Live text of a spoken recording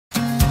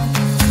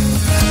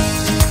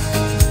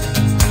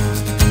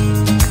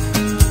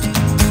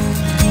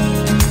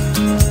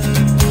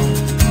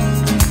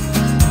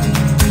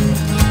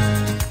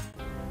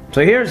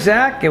So here's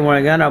Zach, and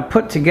we're gonna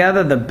put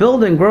together the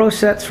build and grow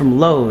sets from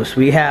Lowe's.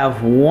 We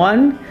have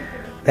one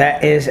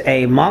that is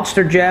a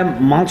Monster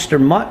Gem Monster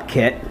Mutt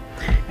kit,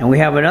 and we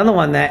have another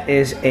one that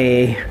is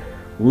a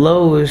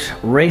Lowe's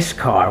race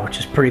car, which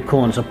is pretty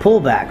cool, and it's a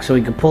pullback, so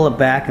we can pull it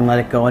back and let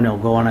it go and it'll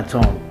go on its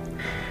own.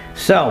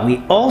 So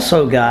we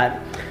also got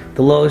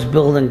the Lowe's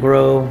Build and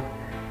Grow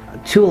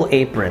tool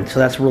apron, so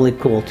that's really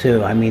cool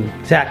too. I mean,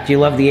 Zach, do you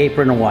love the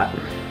apron or what?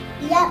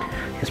 Yep.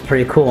 It's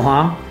pretty cool,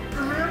 huh?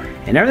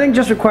 And everything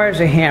just requires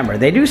a hammer.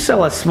 They do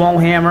sell a small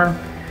hammer.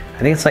 I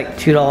think it's like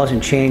 $2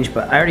 and change,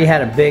 but I already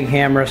had a big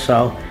hammer,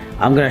 so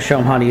I'm gonna show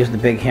them how to use the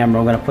big hammer.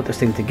 We're gonna put this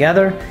thing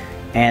together,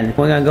 and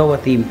we're gonna go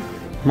with the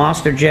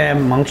Monster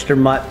Gem, Monster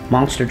Mutt,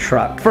 Monster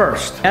Truck.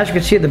 First, as you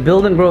can see, the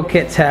Build and Grow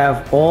kits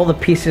have all the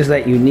pieces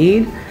that you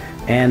need,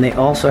 and they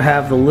also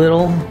have the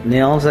little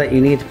nails that you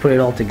need to put it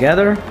all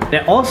together.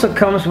 It also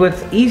comes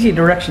with easy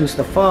directions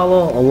to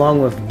follow,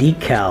 along with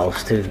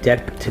decals to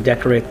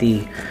decorate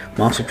the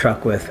monster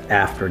truck with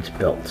after it's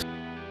built.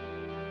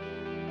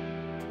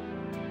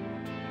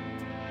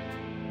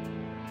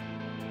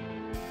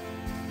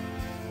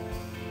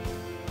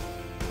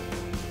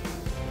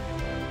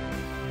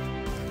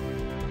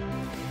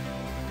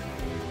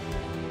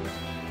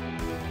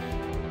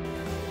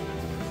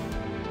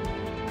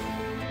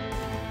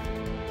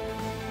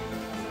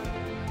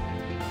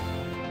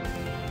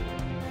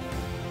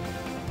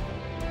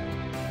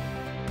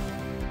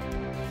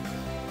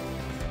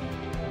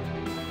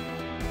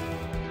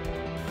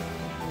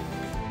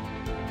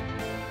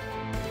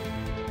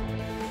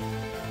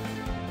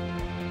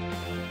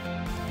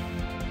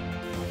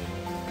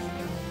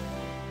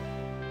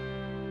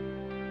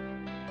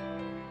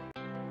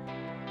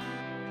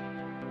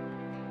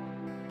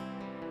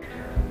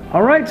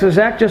 Alright, so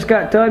Zach just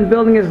got done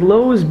building his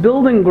Lowe's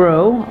Build and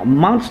Grow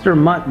Monster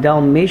Mutt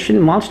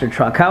Dalmatian monster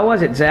truck. How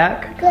was it,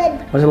 Zach?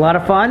 Good. Was it a lot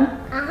of fun?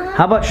 Uh-huh.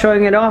 How about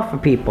showing it off for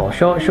people?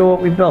 Show what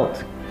we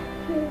built.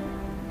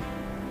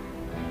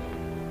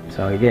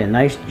 So he did a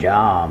nice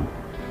job.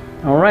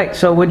 Alright,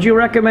 so would you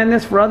recommend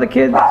this for other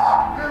kids?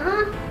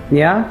 Uh-huh.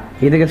 Yeah?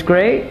 You think it's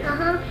great?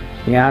 Uh-huh.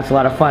 Yeah, it's a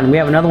lot of fun. We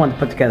have another one to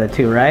put together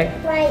too, right?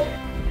 Right.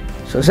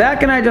 So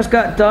Zach and I just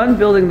got done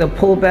building the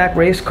pullback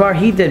race car.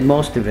 He did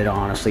most of it,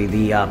 honestly.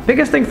 The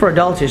biggest thing for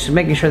adults is just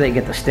making sure they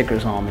get the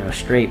stickers on there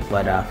straight,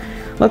 but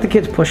let the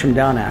kids push them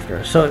down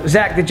after. So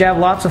Zach, did you have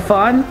lots of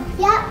fun?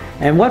 Yep.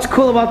 And what's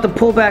cool about the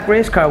pullback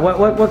race car?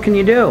 What can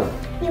you do?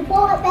 You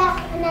pull it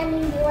back and then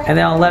you do it. And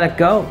then I'll let it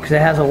go, because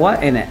it has a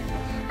what in it?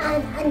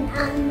 A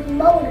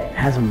motor. It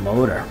has a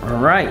motor.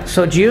 All right.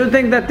 So do you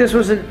think that this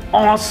was an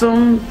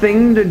awesome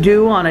thing to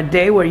do on a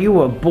day where you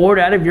were bored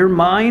out of your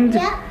mind?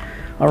 Yep.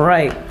 All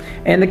right.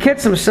 And the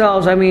kits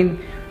themselves, I mean,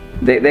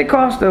 they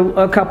cost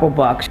a couple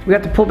bucks. We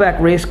got the pullback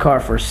race car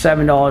for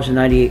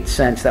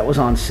 $7.98. That was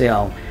on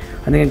sale.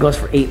 I think it goes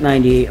for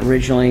 $8.98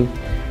 originally.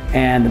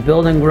 And the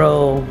Build and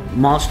Grow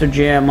Monster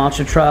Jam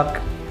Monster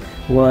Truck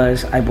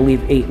was, I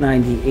believe,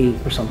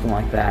 $8.98 or something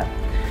like that.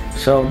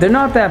 So they're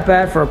not that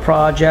bad for a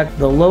project.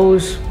 The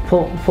Lowe's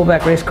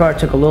pullback race car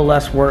took a little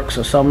less work,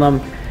 so some of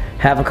them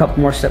have a couple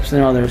more steps than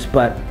others.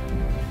 But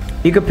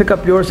you can pick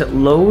up yours at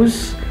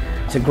Lowe's.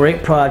 It's a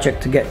great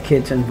project to get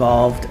kids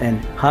involved.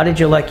 And how did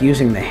you like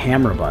using the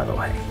hammer, by the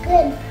way?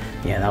 Good.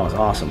 Yeah, that was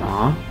awesome,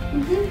 huh?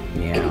 Mm-hmm.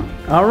 Yeah.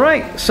 All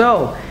right,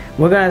 so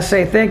we're going to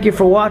say thank you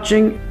for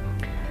watching,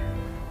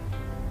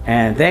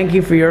 and thank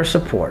you for your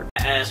support.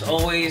 As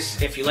always,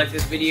 if you like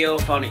this video,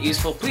 found it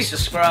useful, please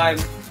subscribe.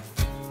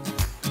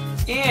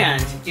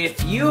 And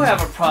if you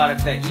have a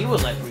product that you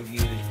would like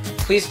reviewed,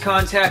 please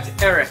contact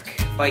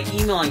Eric by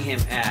emailing him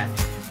at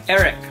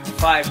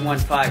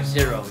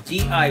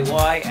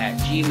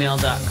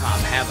eric5150diy@gmail.com.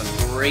 Have a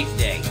great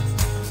day.